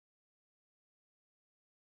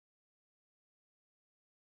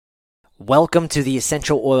Welcome to the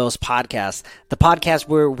Essential Oils Podcast, the podcast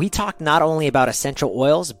where we talk not only about essential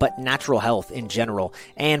oils, but natural health in general.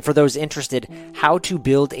 And for those interested, how to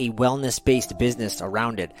build a wellness-based business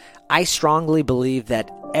around it. I strongly believe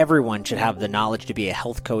that everyone should have the knowledge to be a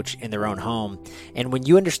health coach in their own home. And when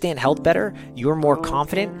you understand health better, you're more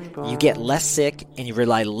confident, you get less sick, and you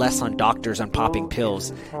rely less on doctors on popping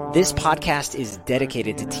pills. This podcast is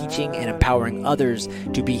dedicated to teaching and empowering others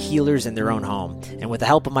to be healers in their own home. And with the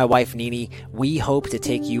help of my wife, Nini, we hope to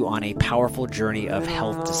take you on a powerful journey of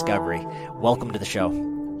health discovery. Welcome to the show.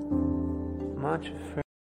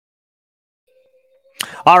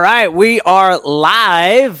 All right, we are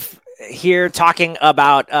live here talking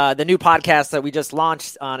about the new podcast that we just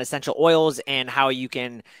launched on essential oils and how you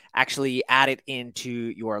can actually add it into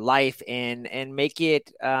your life and make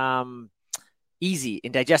it easy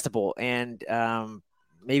and digestible and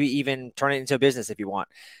maybe even turn it into a business if you want.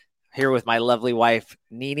 Here with my lovely wife,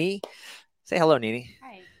 Nini. Say hello, Nini.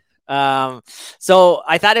 Hi. So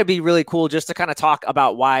I thought it'd be really cool just to kind of talk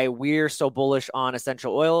about why we're so bullish on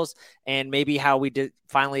essential oils and maybe how we did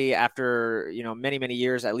finally, after, many, many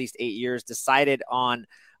years, at least 8 years, decided on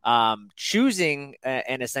choosing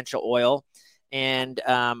an essential oil and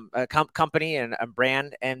a company and a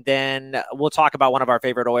brand. And then we'll talk about one of our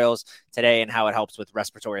favorite oils today and how it helps with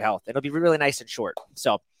respiratory health. It'll be really nice and short.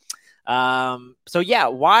 Why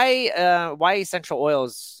essential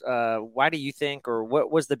oils? Why do you think, or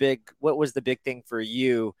what was the big thing for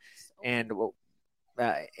you, and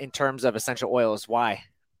in terms of essential oils, why?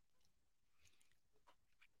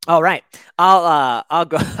 All right, I'll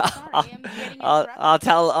go. I'll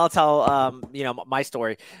tell my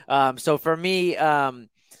story. So for me,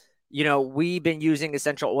 we've been using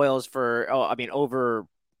essential oils for over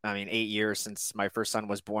 8 years since my first son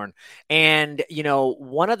was born. And,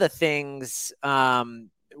 one of the things,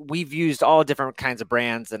 we've used all different kinds of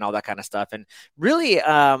brands and all that kind of stuff. And really,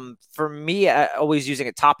 for me, always using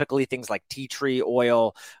it topically, things like tea tree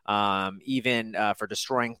oil, even for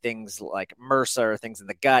destroying things like MRSA or things in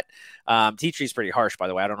the gut. Tea tree is pretty harsh, by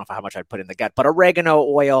the way. I don't know how much I'd put in the gut, but oregano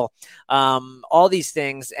oil, all these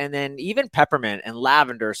things, and then even peppermint and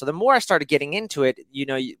lavender. So the more I started getting into it,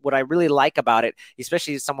 what I really like about it,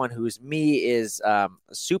 especially as someone who's me, is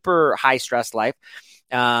super high stress life.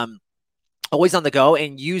 Always on the go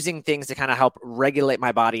and using things to kind of help regulate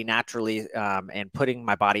my body naturally and putting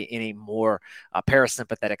my body in a more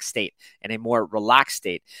parasympathetic state and a more relaxed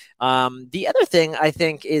state. The other thing I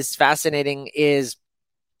think is fascinating is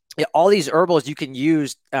all these herbals you can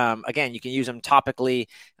use. Again, you can use them topically,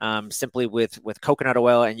 simply with coconut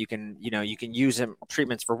oil, and you can use them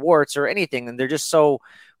treatments for warts or anything. And they're just so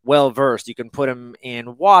well versed. You can put them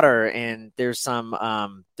in water, and there's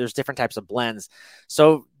different types of blends.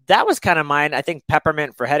 So that was kind of mine. I think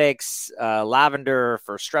peppermint for headaches, lavender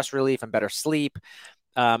for stress relief and better sleep,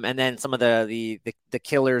 and then some of the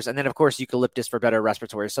killers, and then of course eucalyptus for better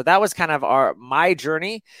respiratory. So that was kind of my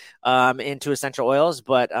journey into essential oils.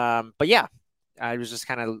 But yeah, I was just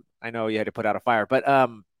I know you had to put out a fire, but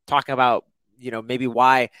talking about maybe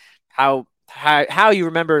how you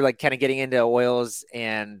remember like kind of getting into oils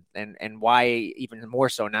and why even more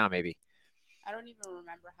so now maybe. I don't even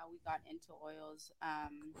remember how we got into oils.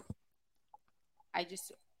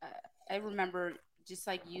 I remember just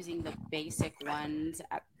like using the basic ones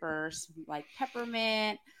at first, like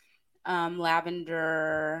peppermint,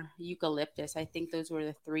 lavender, eucalyptus. I think those were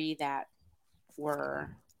the three that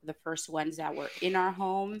were the first ones that were in our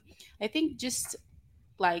home. I think just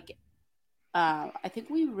like, I think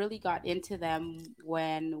we really got into them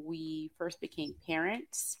when we first became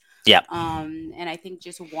parents. Yeah. And I think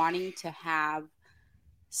just wanting to have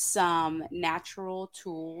some natural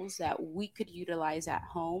tools that we could utilize at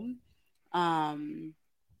home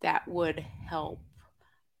that would help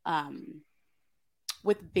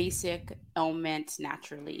with basic ailments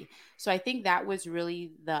naturally. So I think that was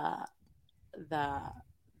really the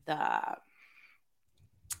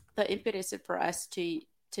impetus for us to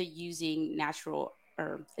using natural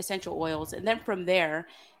or essential oils. And then from there,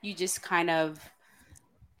 you just kind of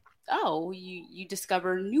you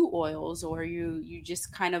discover new oils, or you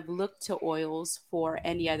just kind of look to oils for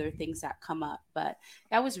any other things that come up. But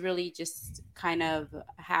that was really just kind of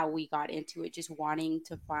how we got into it, just wanting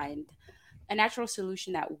to find a natural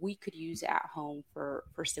solution that we could use at home for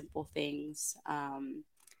simple things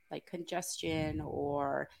like congestion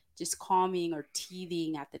or just calming or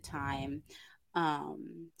teething at the time.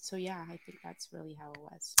 So yeah, I think that's really how it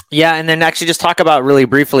was. Yeah. And then actually just talk about really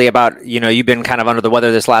briefly about, you've been kind of under the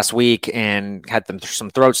weather this last week and had some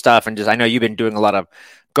throat stuff. And I know you've been doing a lot of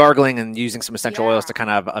gargling and using some essential oils to kind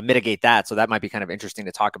of mitigate that. So that might be kind of interesting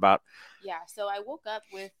to talk about. Yeah. So I woke up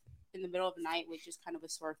with in the middle of the night with just kind of a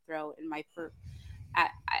sore throat, and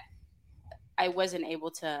I wasn't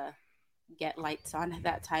able to get lights on at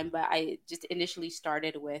that time, but I just initially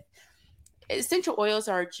started with essential oils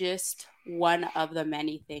are just one of the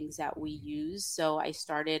many things that we use. So I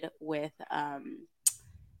started with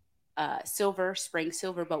silver, spring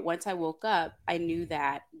silver. But once I woke up, I knew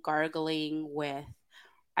that gargling with,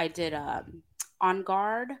 I did On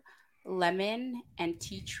Guard, lemon, and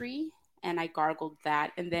tea tree. And I gargled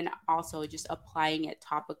that. And then also just applying it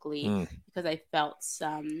topically because I felt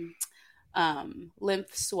some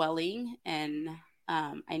lymph swelling, and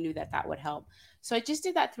I knew that that would help. So I just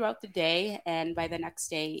did that throughout the day, and by the next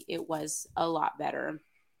day, it was a lot better.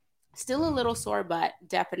 Still a little sore, but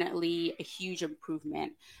definitely a huge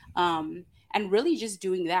improvement. And really, just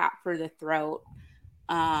doing that for the throat,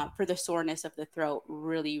 for the soreness of the throat,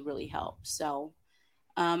 really, really helps. So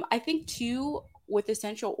I think too, with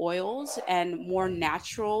essential oils and more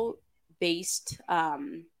natural based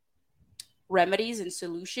remedies and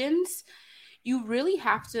solutions, you really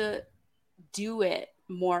have to do it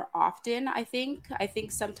more often. I think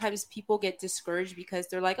sometimes people get discouraged because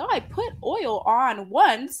they're like, oh, I put oil on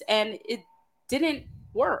once and it didn't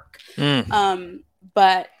work.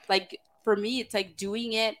 But like for me, it's like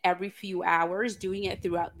doing it every few hours, doing it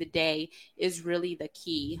throughout the day is really the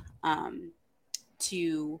key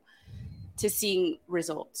to seeing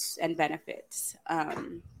results and benefits.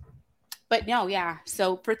 But no, yeah.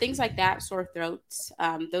 So for things like that, sore throats,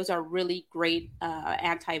 those are really great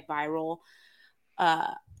antiviral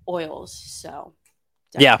oils. So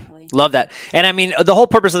definitely. Yeah, love that. And I mean, the whole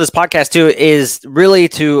purpose of this podcast too is really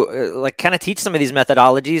to like kind of teach some of these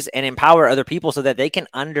methodologies and empower other people so that they can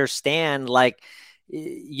understand like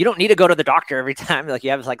you don't need to go to the doctor every time like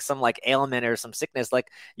you have like some like ailment or some sickness. Like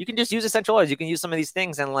you can just use essential oils. You can use some of these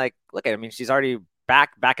things and like look at. I mean, she's already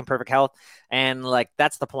back in perfect health, and like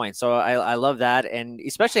that's the point. So I love that, and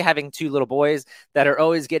especially having two little boys that are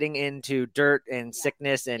always getting into dirt and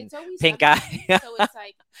sickness and pink eye. So it's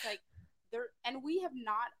like there, and we have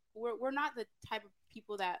not. We're not the type of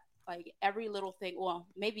people that like every little thing. Well,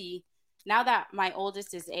 maybe. Now that my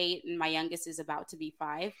oldest is 8 and my youngest is about to be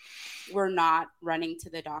 5, we're not running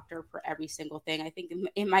to the doctor for every single thing. I think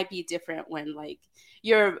it might be different when like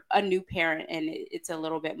you're a new parent and it's a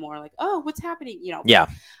little bit more like, oh, what's happening? You know? Yeah.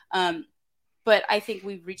 But I think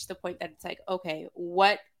we've reached the point that it's like, okay,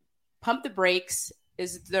 what pump the brakes?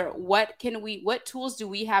 Is there, what tools do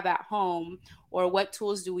we have at home, or what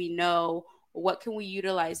tools do we know? What can we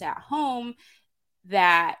utilize at home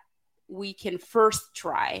that we can first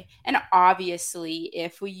try? And obviously,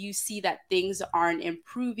 if you see that things aren't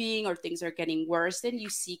improving or things are getting worse, then you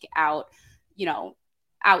seek out,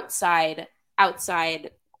 outside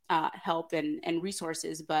help and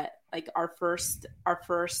resources. But like our first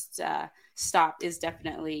stop is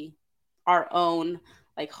definitely our own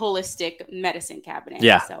like holistic medicine cabinet.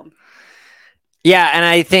 Yeah. So. Yeah, and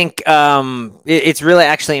I think it's really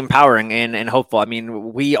actually empowering and hopeful. I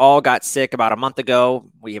mean, we all got sick about a month ago.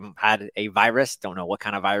 We had a virus. Don't know what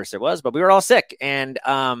kind of virus it was, but we were all sick, and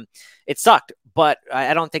it sucked. But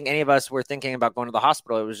I don't think any of us were thinking about going to the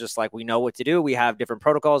hospital. It was just like, we know what to do. We have different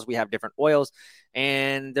protocols. We have different oils.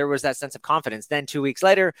 And there was that sense of confidence. Then 2 weeks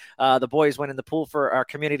later, the boys went in the pool for our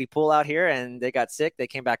community pool out here, and they got sick. They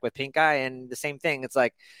came back with pink eye, and the same thing. It's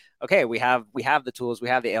like, okay, we have the tools, we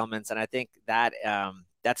have the ailments, and I think that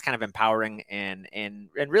that's kind of empowering and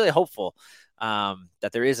really hopeful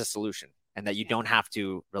that there is a solution and that you don't have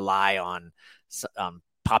to rely on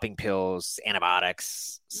popping pills,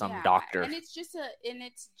 antibiotics, some doctor. And it's just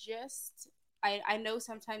I know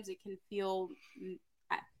sometimes it can feel.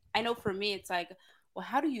 I know for me, it's like, well,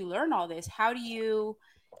 how do you learn all this? How do you?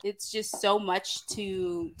 It's just so much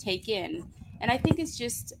to take in. And I think it's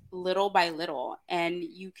just little by little, and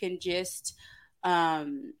you can just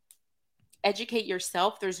educate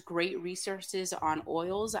yourself. There's great resources on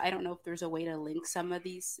oils. I don't know if there's a way to link some of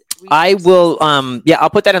these resources. I will, I'll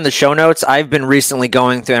put that in the show notes. I've been recently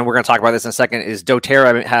going through, and we're going to talk about this in a second, is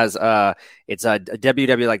doTERRA has, it's a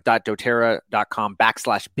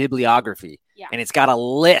www.doterra.com/bibliography. Yeah. And it's got a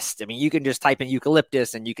list. I mean, you can just type in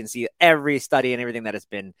eucalyptus and you can see every study and everything that it's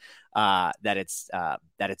been, that is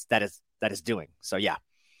doing. So, yeah.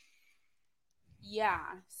 Yeah.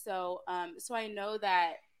 So I know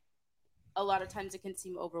that a lot of times it can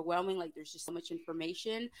seem overwhelming. Like there's just so much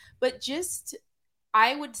information, but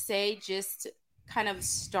I would say just kind of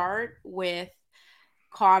start with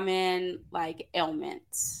common like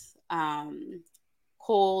ailments,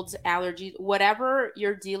 colds, allergies, whatever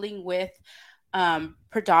you're dealing with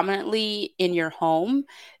predominantly in your home,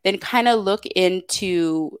 then kind of look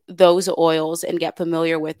into those oils and get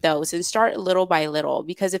familiar with those and start little by little.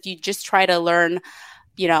 Because if you just try to learn,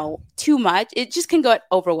 too much, it just can get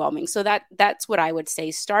overwhelming. So that's what I would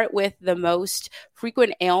say. Start with the most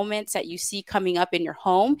frequent ailments that you see coming up in your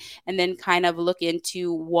home, and then kind of look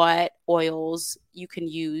into what oils you can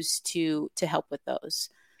use to help with those.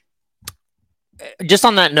 Just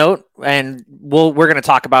on that note, and we're going to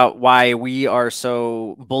talk about why we are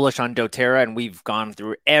so bullish on doTERRA, and we've gone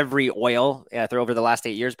through every oil through over the last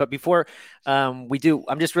 8 years. But before we do,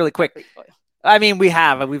 I'm just really quick. I mean,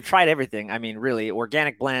 we've tried everything. I mean, really,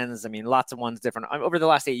 organic blends. I mean, lots of ones different. Over the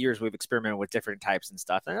last 8 years, we've experimented with different types and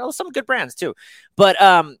stuff, and some good brands too. But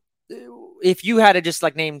if you had to just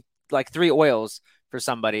like name like 3 oils for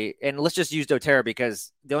somebody, and let's just use doTERRA,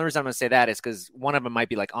 because the only reason I'm going to say that is because one of them might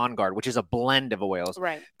be like On Guard, which is a blend of oils.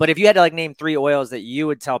 Right. But if you had to like name 3 oils that you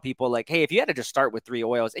would tell people, like, hey, if you had to just start with 3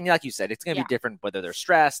 oils, and like you said, it's going to be different whether they're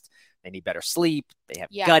stressed, they need better sleep, they have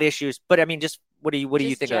gut issues. But I mean, just what do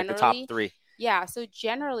you think are like the top 3? Yeah. So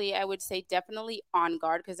generally, I would say definitely On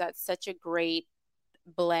Guard, because that's such a great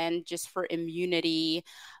blend just for immunity.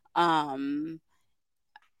 So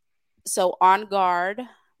On Guard,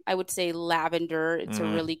 I would say lavender. It's a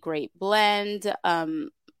really great blend.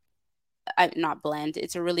 Not blend.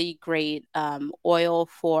 It's a really great oil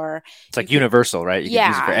for. It's like universal, right? You can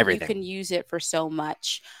use it for everything. You can use it for so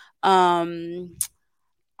much. On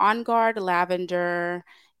Guard, lavender,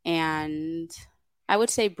 and I would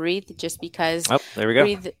say Breathe, just because. Oh, there we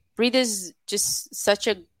go. Breathe is just such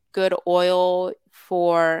a good oil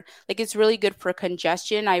for, like, it's really good for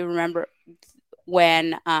congestion. I remember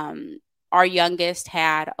when our youngest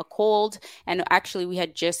had a cold, and actually we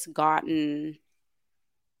had just gotten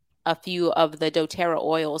a few of the doTERRA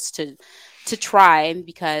oils to try,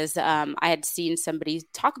 because I had seen somebody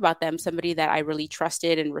talk about them, somebody that I really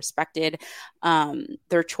trusted and respected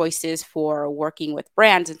their choices for working with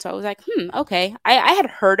brands. And so I was like, okay. I had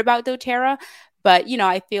heard about doTERRA, but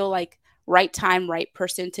I feel like right time, right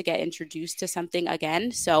person to get introduced to something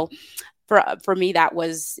again. So for me, that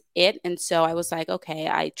was it. And so I was like, okay,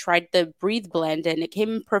 I tried the Breathe blend, and it came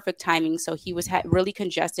in perfect timing. So he was really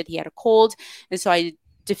congested. He had a cold. And so I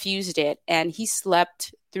diffused it, and he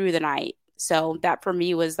slept through the night. So that for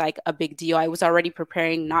me was like a big deal. I was already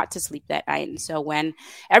preparing not to sleep that night. And so when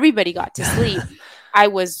everybody got to sleep, I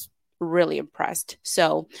was really impressed.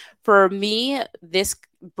 So for me, this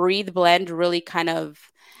Breathe blend really kind of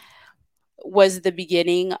was the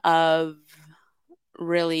beginning of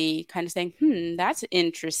really kind of saying, that's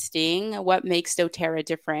interesting. What makes doTERRA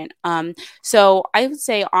different? So I would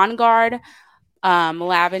say On Guard,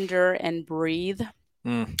 lavender, and Breathe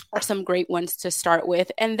are some great ones to start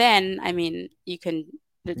with. And then, I mean, you can,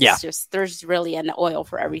 just, there's really an oil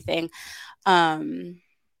for everything.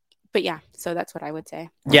 But yeah, so that's what I would say.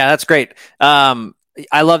 Yeah, that's great.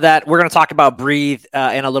 I love that. We're going to talk about Breathe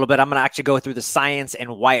in a little bit. I'm going to actually go through the science and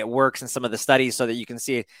why it works and some of the studies, so that you can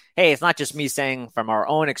see, hey, it's not just me saying from our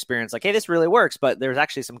own experience, like, hey, this really works, but there's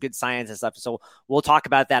actually some good science and stuff. So we'll talk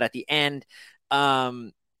about that at the end.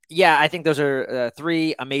 Yeah, I think those are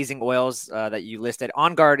 3 amazing oils that you listed.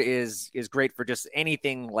 On Guard is great for just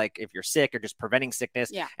anything, like if you're sick or just preventing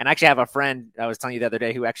sickness. Yeah. And I actually have a friend I was telling you the other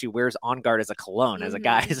day who actually wears On Guard as a cologne as a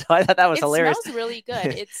guy. So I thought that was hilarious. It smells really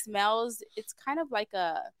good. It's kind of like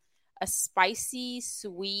a spicy,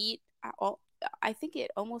 sweet. I think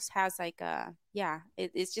it almost has like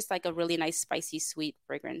it's just like a really nice, spicy, sweet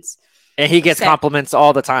fragrance. And he gets compliments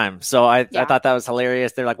all the time. So I thought that was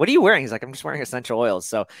hilarious. They're like, what are you wearing? He's like, I'm just wearing essential oils.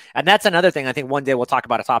 So, and that's another thing. I think one day we'll talk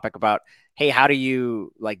about a topic about, hey, how do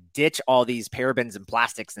you like ditch all these parabens and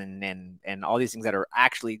plastics and all these things that are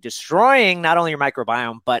actually destroying not only your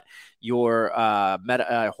microbiome, but your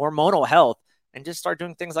hormonal health, and just start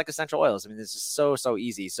doing things like essential oils. I mean, this is so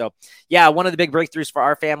easy. So yeah, one of the big breakthroughs for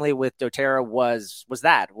our family with doTERRA was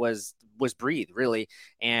Breathe, really.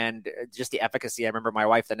 And just the efficacy. I remember my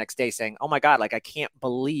wife the next day saying, oh my God, like, I can't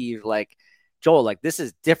believe, like, Joel, like, this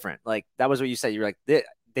is different. Like, that was what you said. You're like,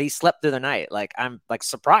 they slept through the night. Like, I'm like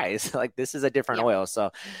surprised, like, this is a different oil.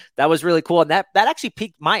 So that was really cool. And that actually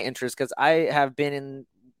piqued my interest, because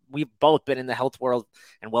we've both been in the health world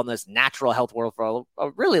and wellness, natural health world for a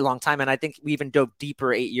really long time. And I think we even dove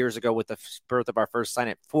deeper 8 years ago with the birth of our first son.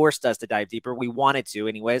 It forced us to dive deeper. We wanted to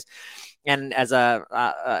anyways. And as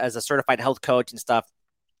a certified health coach and stuff,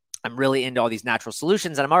 I'm really into all these natural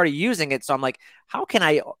solutions, and I'm already using it. So I'm like, how can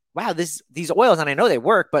these oils, and I know they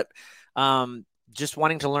work, but just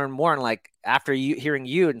wanting to learn more. And like, after hearing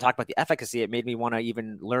you and talk about the efficacy, it made me want to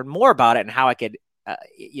even learn more about it and how I could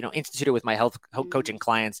institute it with my health coaching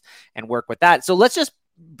clients and work with that. So let's just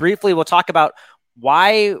briefly, we'll talk about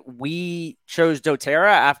why we chose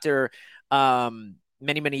doTERRA after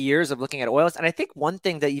many years of looking at oils. And I think one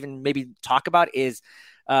thing that even maybe talk about is,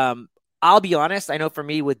 I'll be honest. I know for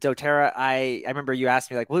me with doTERRA, I remember you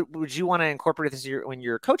asked me like, would you want to incorporate this in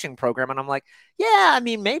your coaching program? And I'm like, yeah, I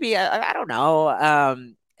mean, maybe, I don't know.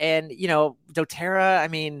 And doTERRA, I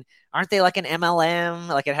mean, aren't they like an MLM?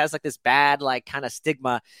 Like it has like this bad, like kind of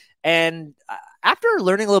stigma. And after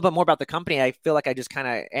learning a little bit more about the company, I feel like I just kind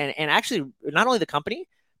of, and actually not only the company,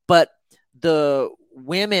 but the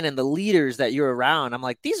women and the leaders that you're around, I'm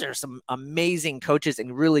like, these are some amazing coaches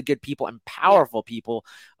and really good people and powerful people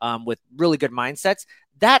with really good mindsets.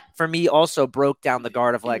 That for me also broke down the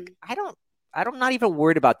guard of like, I'm not even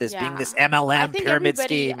worried about this being this MLM pyramid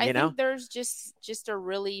scheme. I think there's just a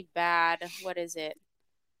really bad, what is it?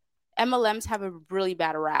 MLMs have a really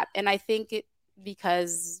bad rap. And I think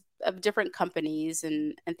because of different companies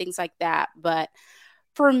and things like that. But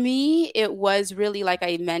for me, it was really, like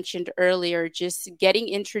I mentioned earlier, just getting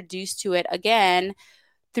introduced to it again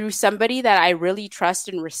through somebody that I really trust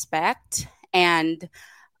and respect. And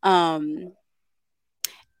the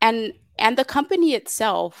company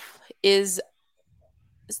itself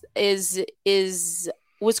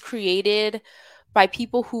was created by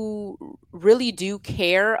people who really do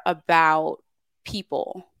care about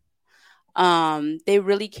people. They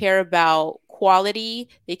really care about quality.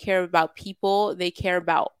 They care about people. They care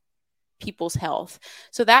about people's health.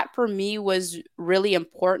 So that for me was really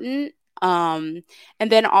important. And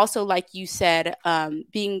then also, like you said,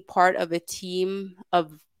 being part of a team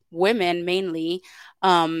of women mainly.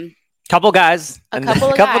 Couple guys. A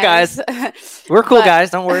couple guys. We're cool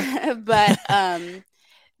guys. Don't worry. But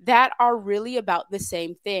that are really about the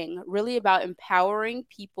same thing, really about empowering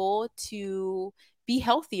people to be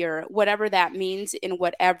healthier, whatever that means in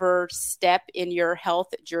whatever step in your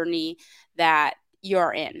health journey that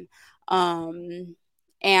you're in. And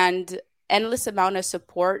endless amount of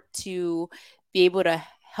support to be able to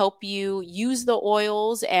help you use the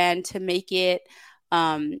oils and to make it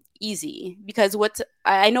easy. Because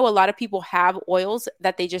I know a lot of people have oils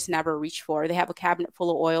that they just never reach for. They have a cabinet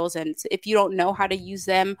full of oils, and if you don't know how to use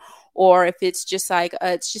them, or if it's just like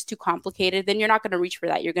it's just too complicated, then you're not going to reach for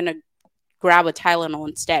that. You're going to grab a Tylenol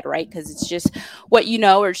instead, right? Because it's just what you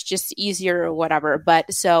know, or it's just easier or whatever.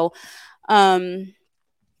 But so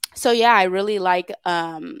yeah, I really like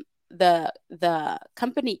the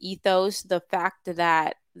company ethos, the fact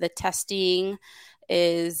that the testing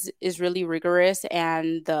is really rigorous,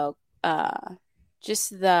 and the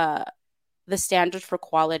standard for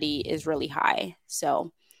quality is really high.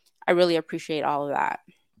 So I really appreciate all of that.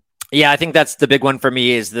 Yeah, I think that's the big one for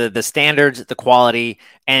me is the standards, the quality,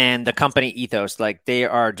 and the company ethos. Like they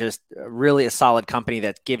are just really a solid company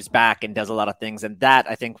that gives back and does a lot of things. And that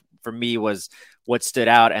I think for me was what stood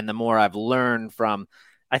out. And the more I've learned from,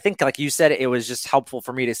 I think like you said, it was just helpful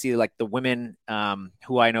for me to see like the women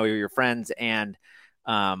who I know are your friends, and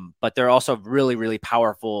but they're also really, really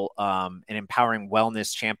powerful and empowering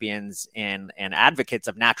wellness champions and advocates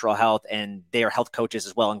of natural health, and they are health coaches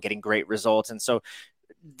as well and getting great results. And so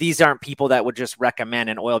these aren't people that would just recommend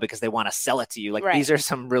an oil because they want to sell it to you. Like right.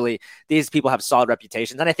 These people have solid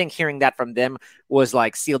reputations. And I think hearing that from them was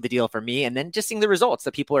like sealed the deal for me. And then just seeing the results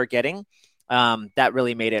that people are getting, that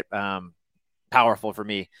really made it powerful for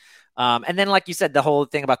me. And then, like you said, the whole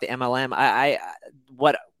thing about the MLM,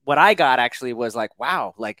 what I got actually was like,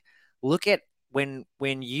 wow, like look at when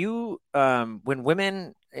women,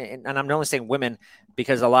 and I'm only saying women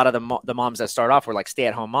because a lot of the moms that start off were like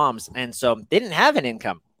stay-at-home moms, and so they didn't have an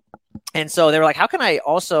income, and so they were like, how can I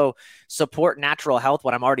also support natural health,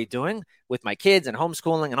 what I'm already doing with my kids and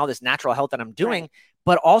homeschooling and all this natural health that I'm doing, right,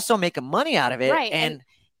 but also make money out of it. Right. And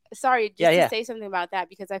sorry, to say something about that,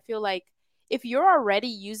 because I feel like if you're already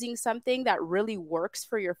using something that really works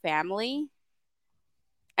for your family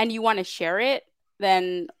and you want to share it,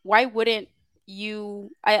 then why wouldn't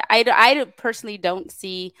you? I personally don't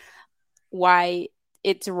see why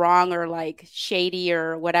it's wrong or like shady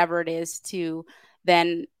or whatever it is to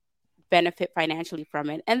then benefit financially from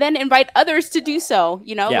it and then invite others to do so,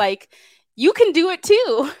 like you can do it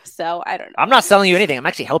too. So I don't know. I'm not selling you anything. I'm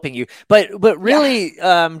actually helping you. But really,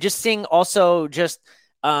 just seeing also just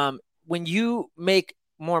when you make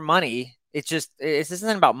more money, this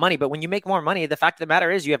isn't about money, but when you make more money, the fact of the matter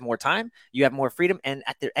is you have more time, you have more freedom. And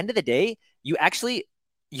at the end of the day, you actually,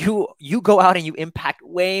 you go out and you impact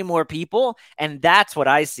way more people. And that's what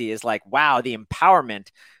I see is like, wow, the empowerment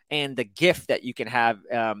and the gift that you can have.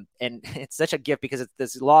 And it's such a gift because it's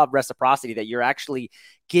this law of reciprocity that you're actually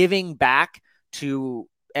giving back to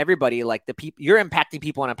everybody, like the people, you're impacting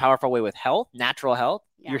people in a powerful way with health, natural health.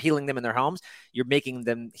 Yeah. You're healing them in their homes. You're making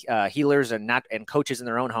them healers and coaches in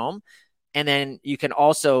their own home. And then you can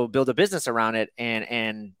also build a business around it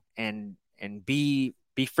and be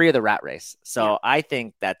free of the rat race. So I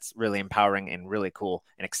think that's really empowering and really cool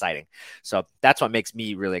and exciting. So that's what makes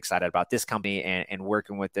me really excited about this company and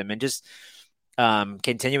working with them and just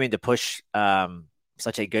continuing to push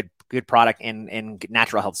such a good product and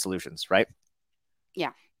natural health solutions, right?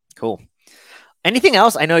 Yeah. Cool. Anything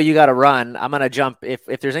else? I know you got to run. I'm going to jump.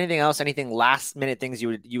 If there's anything else, anything last minute things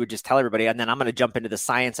you would just tell everybody, and then I'm going to jump into the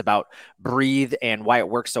science about Breathe and why it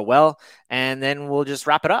works so well, and then we'll just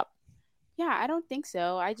wrap it up. Yeah, I don't think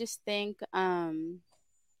so. I just think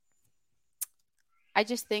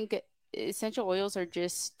essential oils are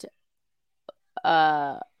just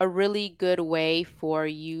a really good way for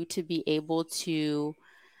you to be able to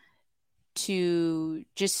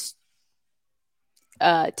just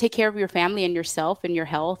take care of your family and yourself and your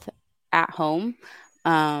health at home.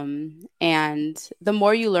 And the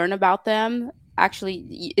more you learn about them,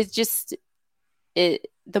 actually,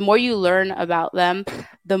 the more you learn about them,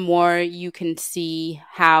 the more you can see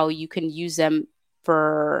how you can use them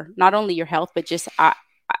for not only your health, but just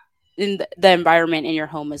in the environment in your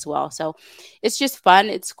home as well. So it's just fun.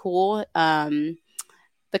 It's cool. The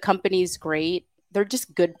company's great. They're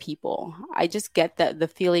just good people. I just get the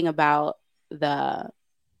feeling about the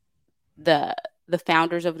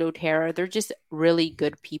founders of doTERRA. They're just really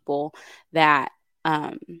good people that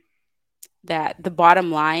that the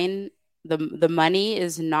bottom line, the money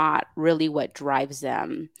is not really what drives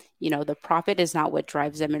them. The profit is not what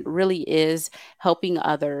drives them. It really is helping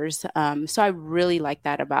others. So I really like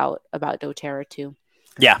that about doTERRA too.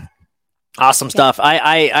 Yeah. Awesome stuff.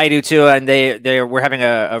 I do too. And we're having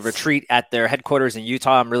a retreat at their headquarters in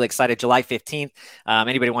Utah. I'm really excited. July 15th.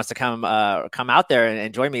 Anybody wants to come out there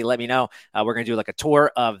and join me, let me know. We're going to do like a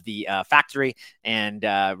tour of the factory and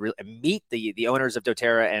meet the owners of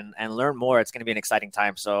doTERRA and learn more. It's going to be an exciting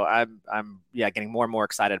time. So I'm getting more and more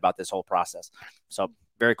excited about this whole process. So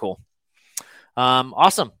very cool.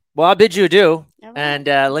 Awesome. Well, I'll bid you adieu. Right. And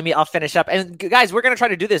I'll finish up. And guys, we're going to try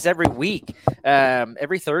to do this every week,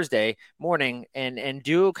 every Thursday morning and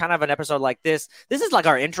do kind of an episode like this. This is like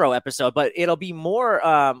our intro episode, but it'll be more,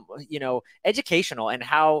 educational and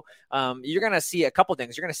how you're going to see a couple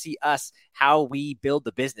things. You're going to see us, how we build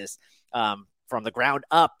the business from the ground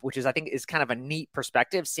up, which I think is kind of a neat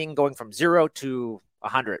perspective, seeing going from 0 to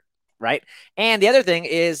 100. Right. And the other thing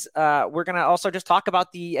is we're going to also just talk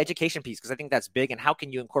about the education piece, because I think that's big. And how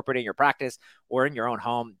can you incorporate it in your practice or in your own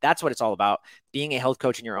home? That's what it's all about. Being a health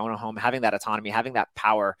coach in your own home, having that autonomy, having that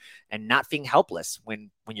power, and not being helpless when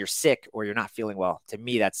you're sick or you're not feeling well. To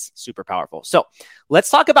me, that's super powerful. So let's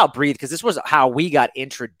talk about Breathe, because this was how we got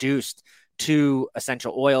introduced to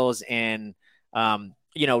essential oils and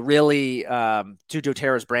really to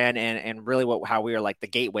doTERRA's brand and really how we are like the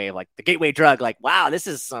gateway drug. Like, wow, this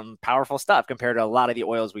is some powerful stuff compared to a lot of the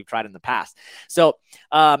oils we've tried in the past. So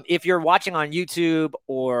if you're watching on YouTube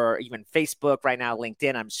or even Facebook right now,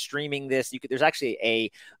 LinkedIn, I'm streaming this. There's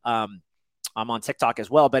actually I'm on TikTok as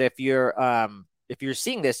well. But if you're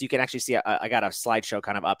seeing this, you can actually see I got a slideshow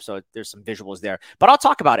kind of up. So there's some visuals there, but I'll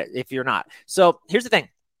talk about it if you're not. So here's the thing.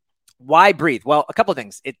 Why Breathe? Well, a couple of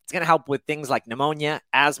things. It's going to help with things like pneumonia,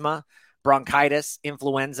 asthma, bronchitis,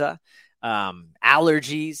 influenza,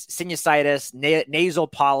 allergies, sinusitis, nasal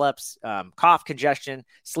polyps, cough, congestion,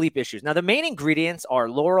 sleep issues. Now, the main ingredients are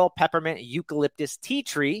laurel, peppermint, eucalyptus, tea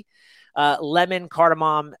tree, lemon,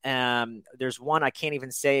 cardamom. There's one I can't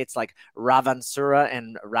even say. It's like Ravansura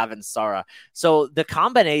and Ravansara. So the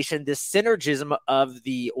combination, this synergism of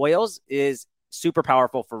the oils is super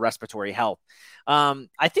powerful for respiratory health.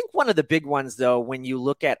 I think one of the big ones, though, when you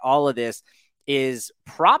look at all of this, is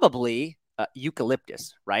probably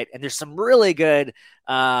eucalyptus, right? And there's some really good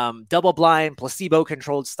double-blind,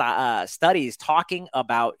 placebo-controlled studies talking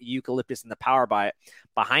about eucalyptus and the power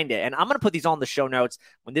behind it. And I'm going to put these on the show notes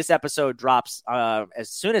when this episode drops. As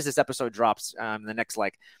soon as this episode drops, in the next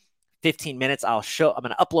 15 minutes, I'm going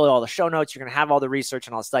to upload all the show notes. You're going to have all the research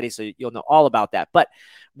and all the studies, so you'll know all about that. But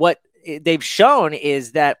what they've shown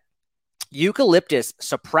is that eucalyptus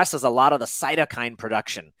suppresses a lot of the cytokine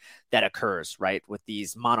production that occurs, right, with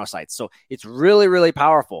these monocytes. So it's really, really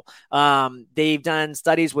powerful. They've done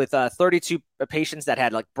studies with 32 patients that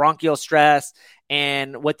had bronchial stress.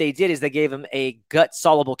 And what they did is they gave them a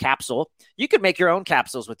gut-soluble capsule. You could make your own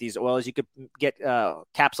capsules with these oils. You could get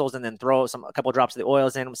capsules and then throw a couple of drops of the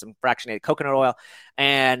oils in with some fractionated coconut oil.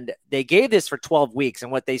 And they gave this for 12 weeks.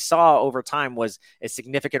 And what they saw over time was a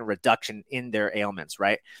significant reduction in their ailments,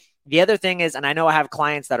 right? The other thing is, and I know I have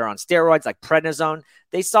clients that are on steroids like prednisone.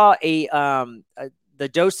 They saw the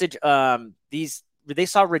dosage. They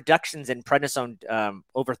saw reductions in prednisone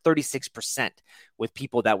over 36% with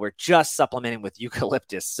people that were just supplementing with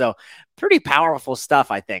eucalyptus. So pretty powerful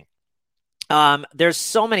stuff, I think. There's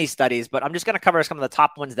so many studies, but I'm just going to cover some of the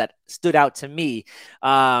top ones that stood out to me.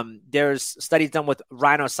 There's studies done with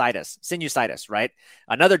sinusitis, right?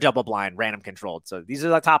 Another double-blind, random controlled. So these are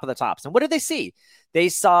the top of the tops. And what did they see? They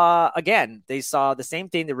saw the same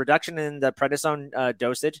thing, the reduction in the prednisone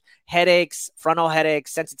dosage, headaches, frontal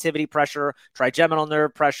headaches, sensitivity pressure, trigeminal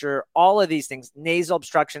nerve pressure, all of these things, nasal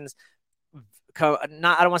obstructions, I don't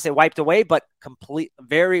want to say wiped away, but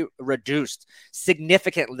very reduced,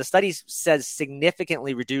 significantly. The study says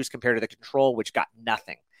significantly reduced compared to the control, which got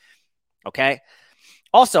nothing. Okay.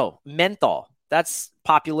 Also, menthol. That's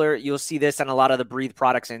popular. You'll see this in a lot of the Breathe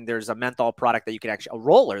products, and there's a menthol product that you can a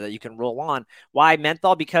roller that you can roll on. Why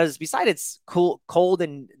menthol? Because besides its cold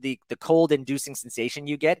and the cold inducing sensation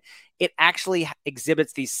you get, it actually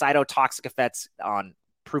exhibits these cytotoxic effects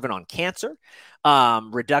proven on cancer,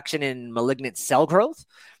 reduction in malignant cell growth,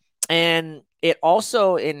 and it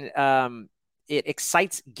also it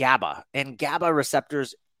excites GABA, and GABA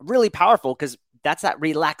receptors really powerful because that's that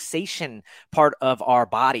relaxation part of our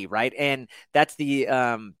body, right? And that's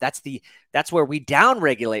where we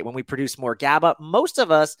downregulate when we produce more GABA. Most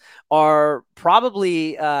of us are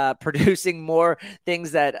probably producing more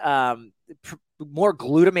things that more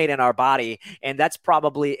glutamate in our body, and that's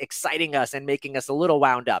probably exciting us and making us a little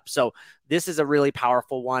wound up. So this is a really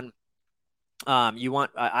powerful one.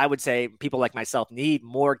 I would say people like myself need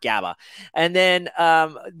more GABA. And then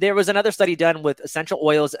there was another study done with essential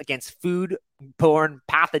oils against foodborne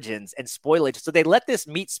pathogens and spoilage. So they let this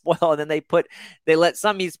meat spoil, and then they let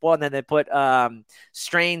some meat spoil, and then they put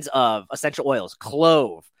strains of essential oils,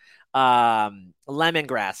 clove,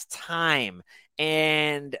 lemongrass, thyme,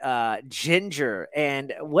 and ginger.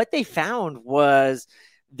 And what they found was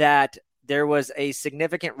that there was a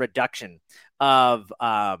significant reduction of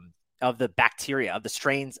the bacteria, of the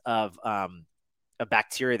strains of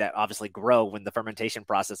bacteria that obviously grow when the fermentation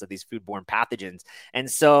process of these foodborne pathogens. And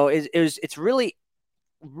so it's really,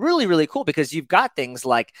 really, really cool because you've got things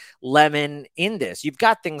like lemon in this. You've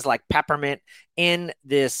got things like peppermint in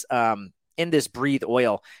this Breathe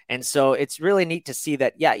oil. And so it's really neat to see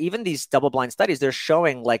that, yeah, even these double-blind studies, they're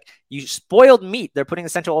showing like spoiled meat. They're putting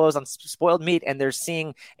essential oils on spoiled meat, and they're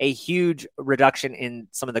seeing a huge reduction in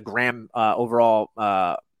some of the overall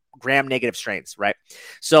gram-negative strains, right?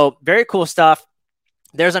 So very cool stuff.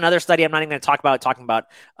 There's another study I'm not even going to talking about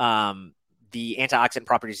the antioxidant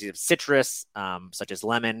properties of citrus, such as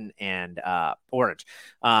lemon and orange.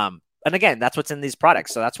 And again, that's what's in these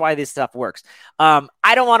products. So that's why this stuff works.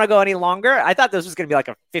 I don't want to go any longer. I thought this was going to be like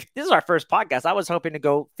this is our first podcast. I was hoping to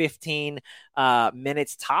go 15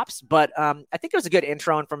 minutes tops, but I think it was a good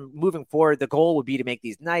intro. And from moving forward, the goal would be to make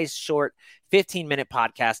these nice, short 15-minute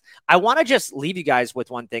podcasts. I want to just leave you guys with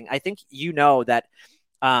one thing. I think you know that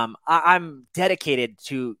I'm dedicated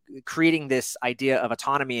to creating this idea of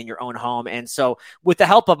autonomy in your own home. And so with the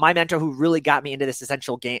help of my mentor who really got me into this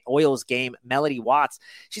essential oils game, Melody Watts,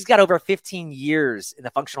 she's got over 15 years in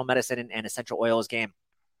the functional medicine and essential oils game.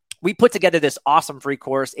 We put together this awesome free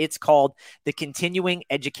course. It's called the Continuing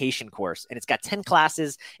Education Course, and it's got 10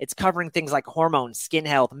 classes. It's covering things like hormones, skin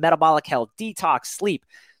health, metabolic health, detox, sleep,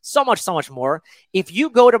 so much more. If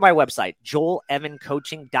you go to my website,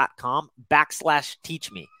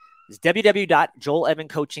 joelevancoaching.com/teach me, it's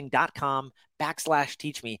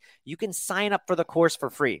www.joelevancoaching.com/teach me. You can sign up for the course for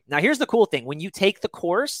free. Now, here's the cool thing. When you take the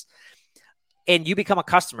course and you become a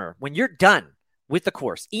customer, when you're done with the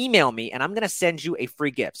course, email me and I'm going to send you a free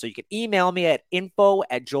gift. So you can email me at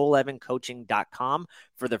info@joelevancoaching.com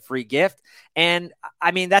for the free gift. And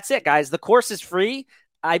I mean, that's it, guys. The course is free.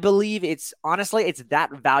 I believe it's that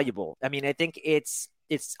valuable. I mean, I think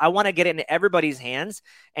I want to get it into everybody's hands.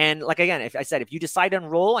 And like, again, if you decide to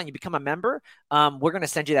enroll and you become a member, we're going to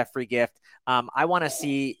send you that free gift. I want to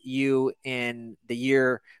see you in the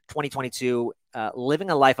year 2022,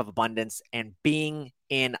 living a life of abundance and being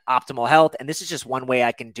in optimal health. And this is just one way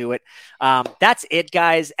I can do it. That's it,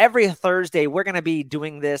 guys. Every Thursday, we're going to be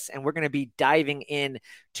doing this and we're going to be diving in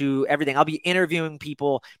to everything. I'll be interviewing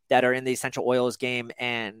people that are in the essential oils game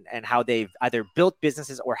and how they've either built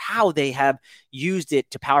businesses or how they have used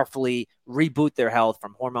it to powerfully reboot their health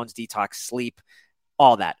from hormones, detox, sleep,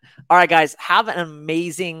 all that. All right, guys, have an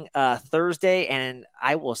amazing Thursday, and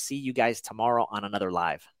I will see you guys tomorrow on another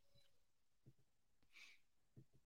live.